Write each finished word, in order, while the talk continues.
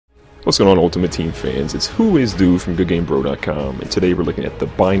What's going on, Ultimate Team fans? It's Who Is Dude from GoodGameBro.com, and today we're looking at the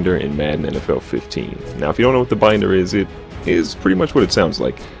binder in Madden NFL 15. Now, if you don't know what the binder is, it is pretty much what it sounds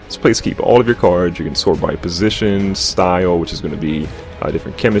like. It's a place to keep all of your cards. You can sort by position, style, which is going to be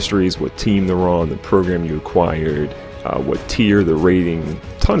different chemistries, what team they're on, the program you acquired, what tier, the rating,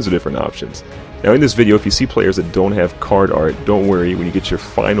 tons of different options. Now, in this video, if you see players that don't have card art, don't worry. When you get your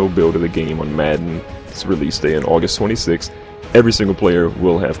final build of the game on Madden, its release day on August 26th, every single player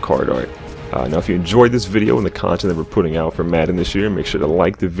will have card art. Now, if you enjoyed this video and the content that we're putting out for Madden this year, make sure to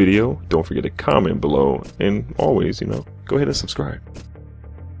like the video. Don't forget to comment below. And always, go ahead and subscribe.